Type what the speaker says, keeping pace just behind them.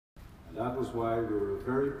And that was why we were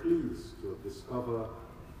very pleased to discover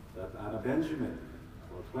that Anna Benjamin,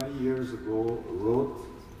 about 20 years ago, wrote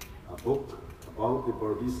a book about the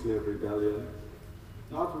Burmese Slave Rebellion,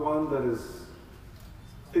 not one that is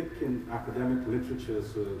thick in academic literature,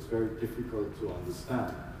 so it's very difficult to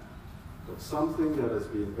understand, but something that has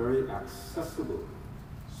been very accessible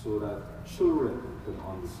so that children can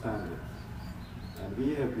understand it. And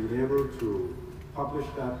we have been able to publish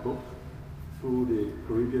that book through the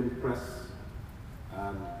Caribbean Press,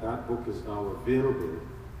 and that book is now available.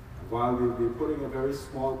 While we'll be putting a very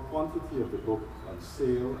small quantity of the book on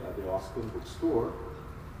sale at the Austin bookstore,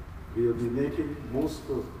 we'll be making most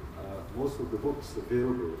of the books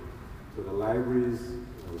available to the libraries,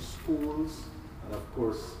 schools, and of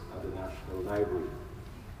course at the National Library.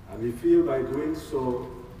 And we feel by doing so,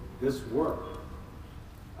 this work,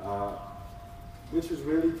 which is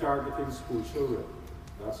really targeting school children,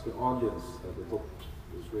 that's the audience that the book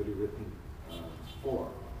is really written for,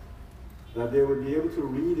 that they would be able to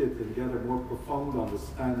read it and get a more profound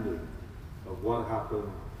understanding of what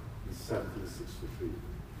happened in 1763.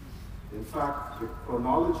 In fact, the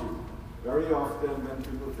chronology, very often when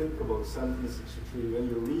people think about 1763, when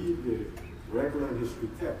you read the regular history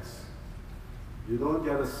text, you don't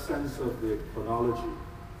get a sense of the chronology.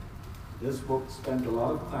 This book spent a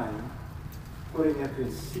lot of time putting it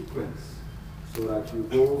in sequence so that you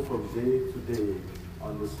go from day to day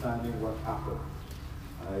understanding what happened.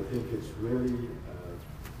 And I think it's really an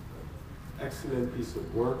excellent piece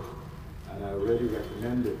of work, and I really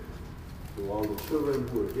recommend it to all the children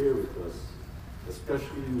who are here with us,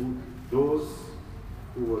 especially those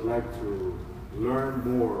who would like to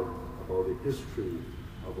learn more about the history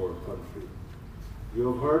of our country.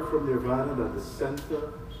 You have heard from Nirvana that the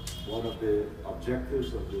center, one of the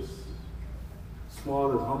objectives of this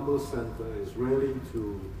small and humble center is really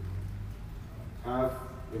to have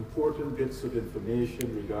important bits of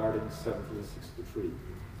information regarding 1763.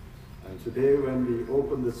 And today when we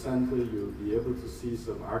open the center, you'll be able to see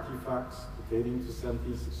some artifacts pertaining to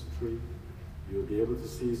 1763. You'll be able to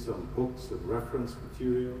see some books and reference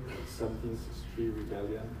material on 1763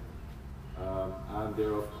 rebellion. And there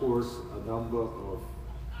are, of course, a number of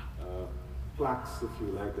plaques, if you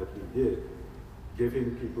like, that we did,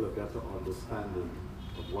 giving people a better understanding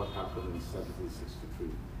of what happened in 1763.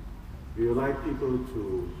 We would like people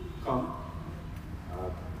to come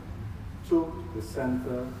to the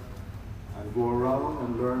center and go around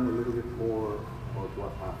and learn a little bit more about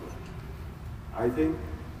what happened. I think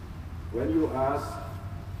when you ask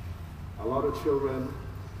a lot of children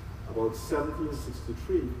about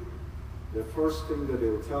 1763, the first thing that they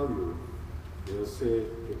will tell you, they'll say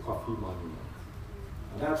the Coffee Monument.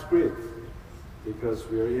 And that's great, because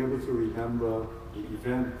we are able to remember the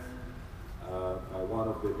event by one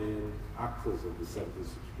of the main actors of the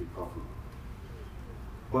 1763 coffee.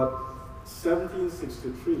 But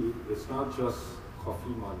 1763 is not just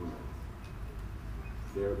Coffee Monument.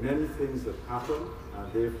 There are many things that happened,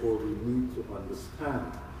 and therefore we need to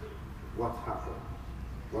understand what happened.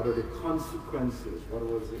 What are the consequences? What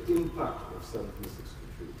was the impact of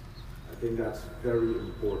 1763? I think that's very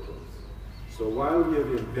important. So while we have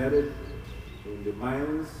embedded in the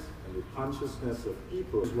minds and the consciousness of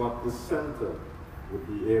people is what the center would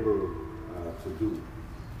be able to do.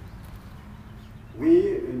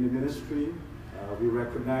 We in the ministry, we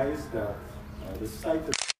recognize that the site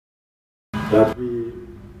that we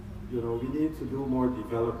need to do more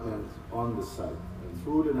development on the site. And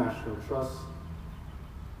through the National Trust,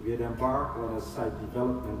 we had embarked on a site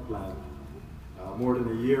development plan more than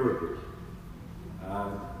a year ago.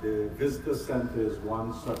 And the visitor center is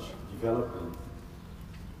one such development.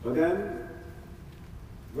 But then,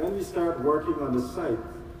 when we started working on the site,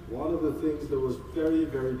 one of the things that was very,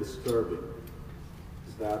 very disturbing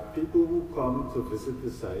is that people who come to visit the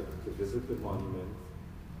site, to visit the monument,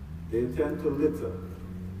 they tend to litter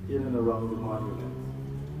in and around the monument.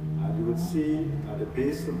 And you would see at the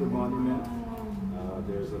base of the monument,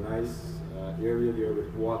 there's a nice area there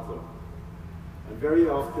with water. And very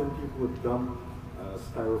often people would dump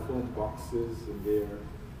styrofoam boxes in there,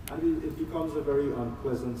 and it becomes a very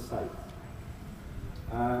unpleasant sight.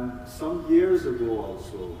 And some years ago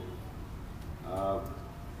also,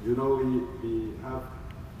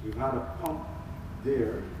 we've had a pump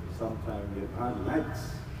there sometime, we've had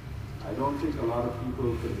lights. I don't think a lot of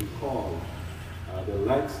people can recall the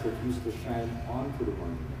lights that used to shine onto the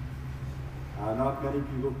monument. Not many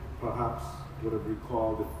people perhaps would have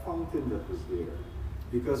recalled the fountain that was there,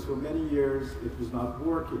 because for many years it was not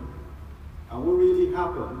working. And what really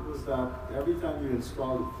happened was that every time you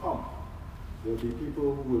install the pump, there would be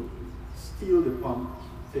people who would steal the pump,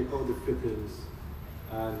 take out the fittings,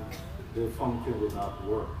 and the fountain will not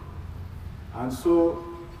work. And so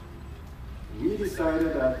we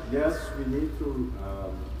decided that yes, we need to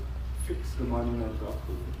fix the monument up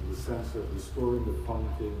in the sense of restoring the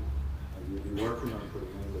fountain, and we'll be working on putting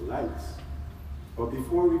in the lights. But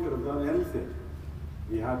before we could have done anything,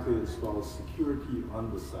 we had to install security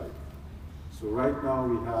on the site. So right now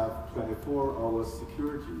we have 24-hour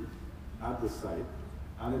security at the site,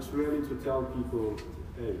 and it's really to tell people,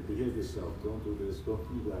 hey, behave yourself, don't do this, don't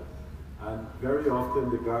do that. And very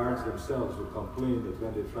often the guards themselves will complain that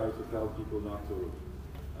when they try to tell people not to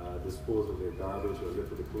dispose of their garbage or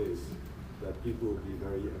litter the place, that people will be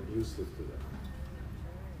very abusive to them.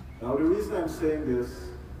 Now the reason I'm saying this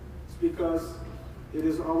is because it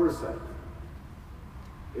is our site.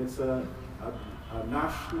 It's a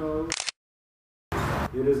national,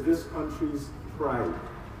 it is this country's pride.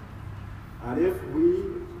 And if we,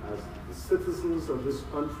 as the citizens of this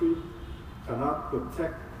country, cannot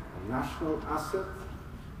protect a national asset,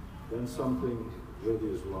 then something really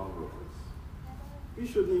is wrong with us. We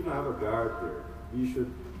shouldn't even have a guard there. We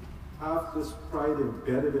should have this pride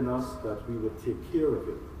embedded in us that we would take care of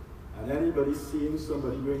it. And anybody seeing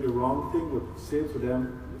somebody doing the wrong thing would say to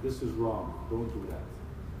them, this is wrong, don't do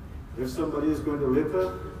that. If somebody is going to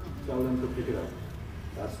litter, tell them to pick it up.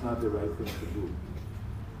 That's not the right thing to do.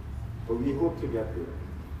 But we hope to get there.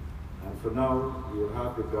 And for now, we will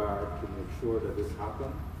have the guard to make sure that this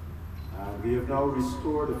happens. And we have now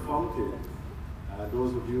restored the fountain. And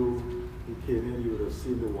those of you who came in, you would have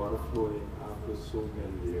seen the water flowing after so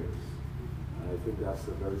many years. And I think that's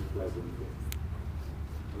a very pleasant thing.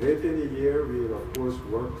 Later in the year, we will of course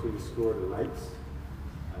work to restore the lights.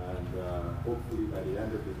 And hopefully by the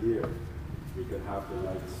end of the year, we can have the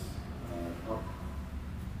lights up.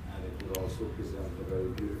 And it will also present a very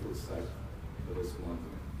beautiful sight for this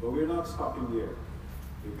monument. But we're not stopping there,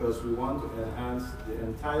 because we want to enhance the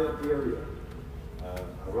entire area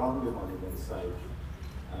around the monument site.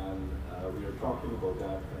 And we are talking about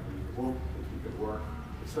that, and we hope that we can work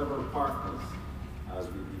with several partners as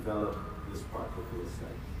we develop this particular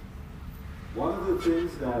site. One of the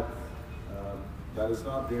things that is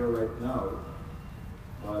not there right now,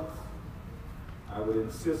 but I would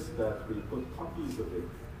insist that we put copies of it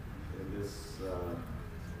in this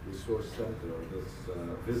resource center, or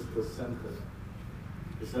this visitor center,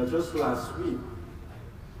 is that just last week,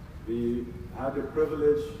 we had the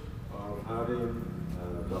privilege of having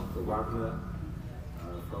Dr. Wagner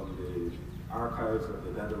from the archives of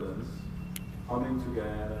the Netherlands coming to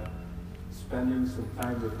Guyana, spending some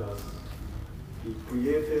time with us. He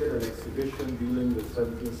created an exhibition dealing with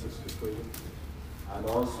 1763, and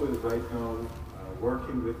also is right now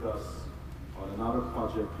working with us on another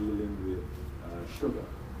project dealing with sugar.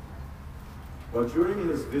 But during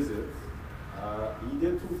his visit, he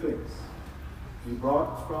did two things. He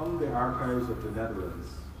brought from the archives of the Netherlands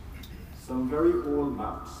some very old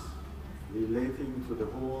maps relating to the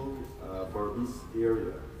whole Berbice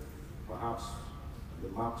area, perhaps the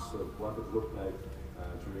maps of what it looked like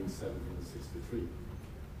during 1763,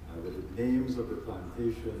 with the names of the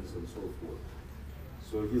plantations and so forth.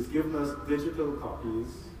 So he's given us digital copies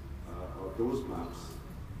of those maps,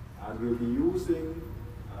 and we'll be using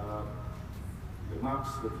the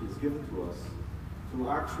maps that he's given to us to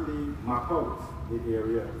actually map out the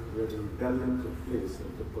area where the rebellion took place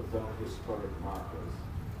and to put down historic markers.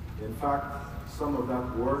 In fact, some of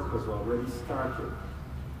that work has already started,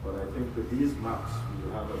 but I think with these maps we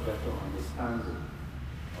will have a better understanding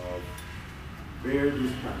of where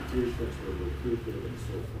these plantations were located and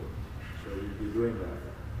so forth. So we'll be doing that.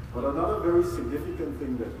 But another very significant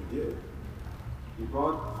thing that he did, he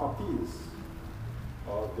brought copies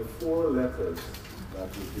of the 4 letters that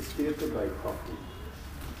was dictated by Coffee,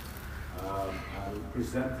 and he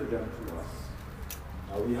presented them to us.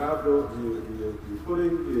 We have those, we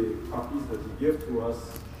putting the copies that he gave to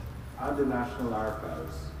us at the National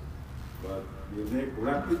Archives, but we make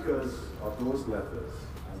replicas of those letters,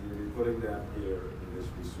 and we'll be putting them here in this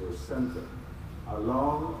resource center,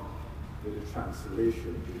 along with the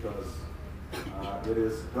translation, because it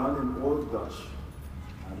is done in Old Dutch,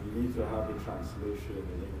 and we need to have the translation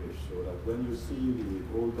in English, so that when you see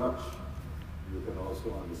the Old Dutch, you can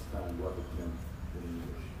also understand what it meant in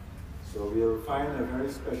English. So we'll find a very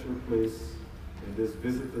special place in this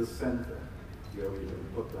visitor center where we can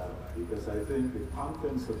put that, because I think the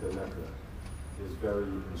contents of the letter is very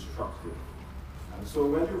instructive. And so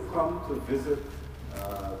when you come to visit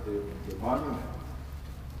the monument,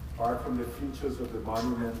 apart from the features of the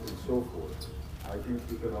monument and so forth, I think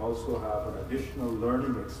you can also have an additional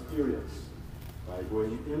learning experience by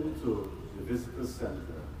going into the visitor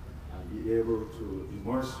center and be able to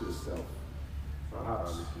immerse yourself,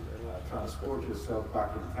 perhaps transport yourself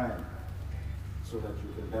back in time so that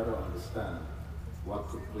you can better understand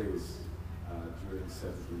what took place during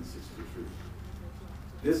 1763.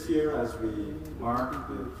 This year, as we mark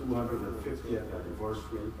the 250th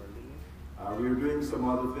anniversary, we are doing some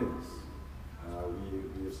other things.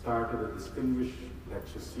 We have started a distinguished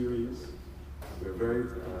lecture series. We're very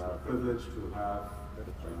privileged to have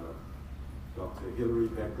Dr. Hilary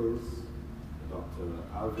Beckles, Dr.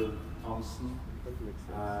 Alvin Thompson,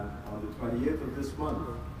 and on the 28th of this month,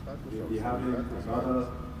 we'll be having another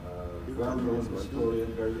well-known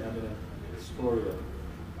historian, very eminent historian,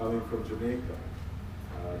 coming from Jamaica,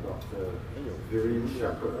 Dr. Vireen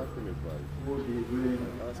Shepherd, who will be doing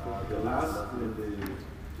the last in the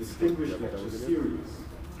distinguished lecture series.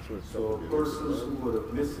 So persons who would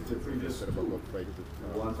have missed the previous two,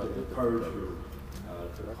 I want to encourage you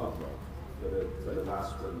to come to the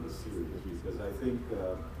last one in the series, because I think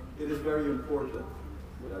it is very important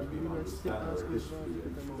that we understand our history,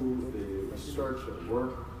 and through the research and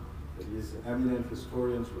work that these eminent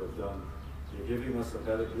historians who have done, they're giving us a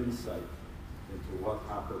better insight into what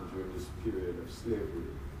happened during this period of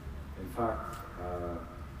slavery. In fact,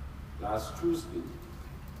 last Tuesday,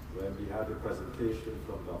 when we had the presentation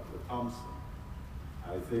from Dr. Thompson,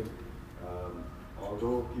 I think,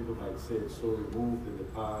 although people might say it's so removed in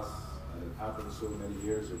the past and it happened so many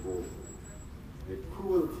years ago, the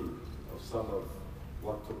cruelty of some of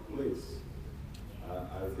what took place,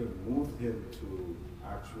 I think moved him to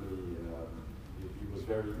actually, he was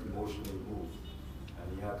very emotionally moved,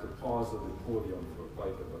 and he had to pause at the podium for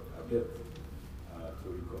quite a bit to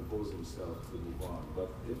recompose himself to move on. But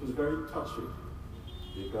it was very touching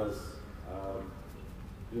because,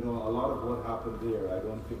 you know, a lot of what happened there, I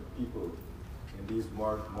don't think people in these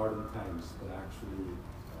modern times can actually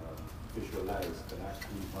visualize, can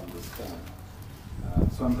actually understand.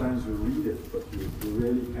 Sometimes you read it, but you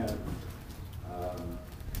really can't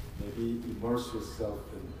maybe immerse yourself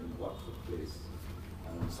in what took place.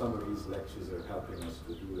 And some of these lectures are helping us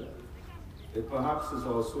to do that. It perhaps is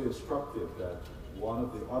also instructive that one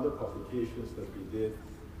of the other publications that we did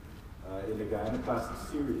in the Guyana Classic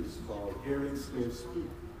series called Hearing Slaves Speak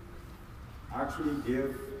actually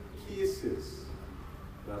gave cases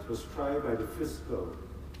that was tried by the fiscal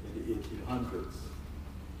in the 1800s.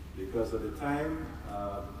 Because at the time,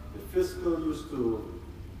 the fiscal used to,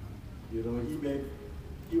 you know,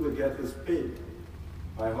 he would get his pay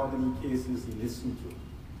by how many cases he listened to.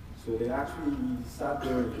 So they actually sat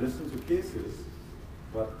there and listened to cases,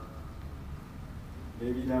 but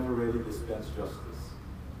maybe never really dispensed justice.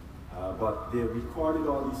 But they recorded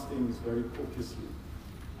all these things very copiously.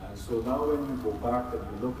 And so now when you go back and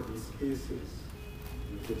you look at these cases,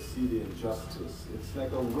 you can see the injustice. It's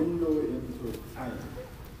like a window into time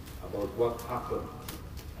about what happened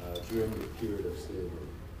during the period of slavery.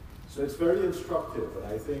 So it's very instructive, and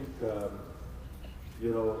I think,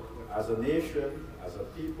 you know, as a nation, as a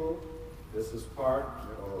people, this is part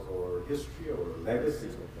of our history, our legacy,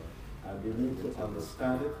 and we need to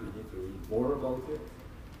understand it, we need to read more about it,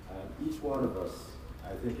 and each one of us,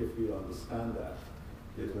 I think if we understand that,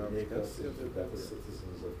 it will make us into better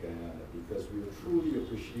citizens of Guyana, because we will truly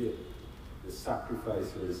appreciate the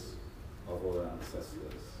sacrifices of our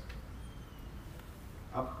ancestors.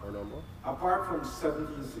 Apart from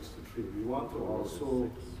 1763, we want to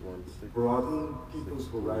also broaden people's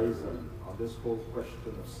horizon on this whole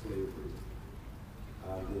question of slavery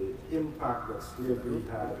and the impact that slavery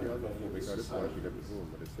had in many societies.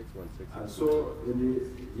 And so in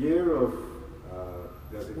the year of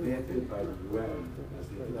designated by the UN as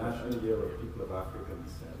the International Year of People of African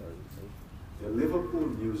Descent, the Liverpool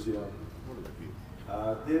Museum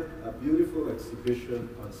did a beautiful exhibition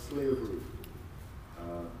on slavery.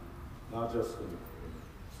 Not just in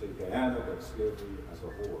say, Guyana, but slavery as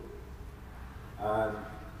a whole. And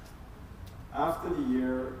after the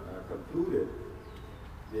year concluded,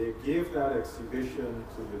 they gave that exhibition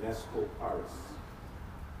to UNESCO Paris.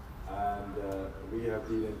 And we have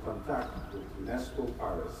been in contact with UNESCO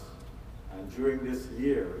Paris. And during this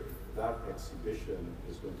year, that exhibition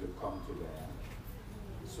is going to come to Guyana.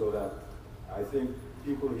 So that I think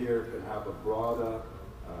people here can have a broader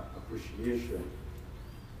appreciation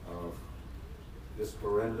of this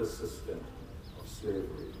horrendous system of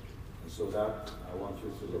slavery. And so that, I want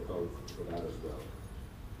you to look out for that as well.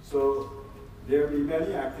 So there will be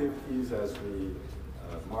many activities as we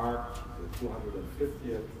mark the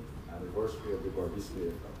 250th anniversary of the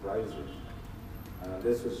Barbicide Uprising. And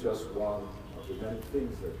this is just one of the many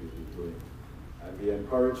things that we'll be doing. And we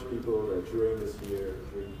encourage people that during this year,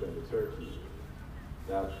 during 2030,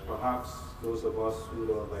 that perhaps those of us who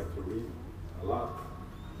don't like to read a lot,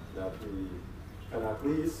 that we can at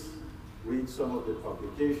least read some of the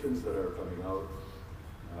publications that are coming out,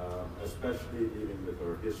 especially dealing with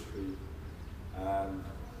our history, and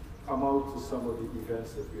come out to some of the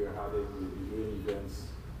events that we are having. We'll be doing events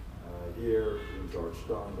here in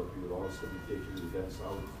Georgetown, but we will also be taking events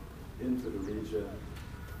out into the region.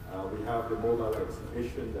 We have the mobile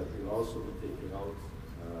exhibition that we'll also be taking out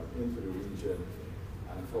into the region.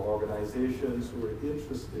 And for organizations who are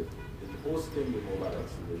interested in hosting the mobile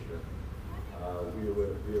exhibition,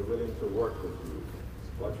 we are willing to work with you.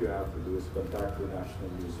 What you have to do is contact the National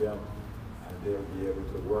Museum, and they'll be able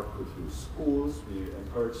to work with you. Schools, we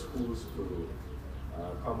encourage schools to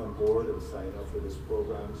come on board and sign up for this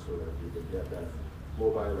program so that we can get that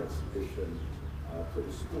mobile exhibition to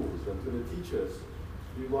the schools. And to the teachers,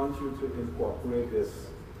 we want you to incorporate this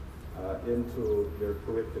into their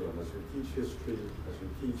curriculum. As you teach history, as you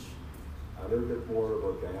teach a little bit more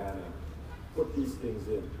about Guyana, put these things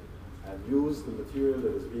in and use the material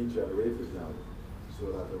that is being generated now so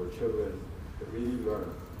that our children can really learn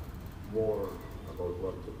more about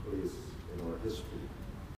what took place in our history.